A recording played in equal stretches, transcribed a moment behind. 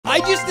I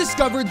just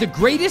discovered the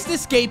greatest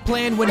escape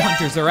plan when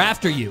hunters are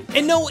after you.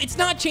 And no, it's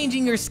not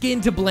changing your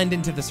skin to blend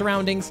into the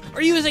surroundings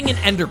or using an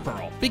ender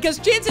pearl, because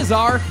chances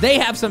are they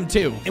have some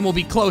too and will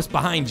be close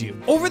behind you.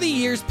 Over the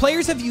years,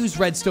 players have used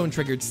redstone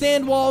triggered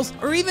sand walls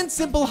or even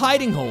simple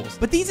hiding holes,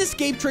 but these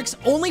escape tricks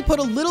only put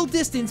a little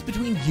distance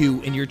between you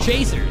and your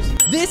chasers.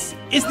 This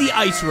is the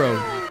Ice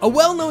Road, a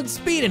well-known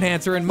speed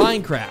enhancer in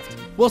Minecraft.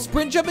 While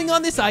sprint jumping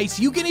on this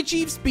ice, you can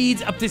achieve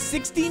speeds up to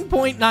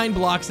 16.9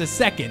 blocks a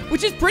second,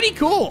 which is pretty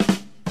cool.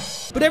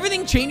 But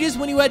everything changes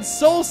when you add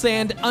soul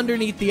sand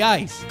underneath the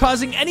ice,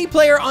 causing any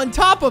player on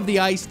top of the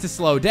ice to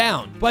slow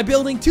down. By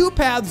building two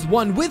paths,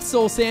 one with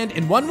soul sand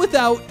and one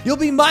without, you'll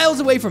be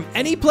miles away from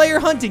any player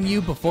hunting you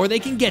before they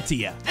can get to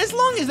you, as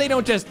long as they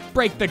don't just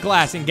break the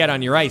glass and get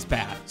on your ice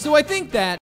path. So I think that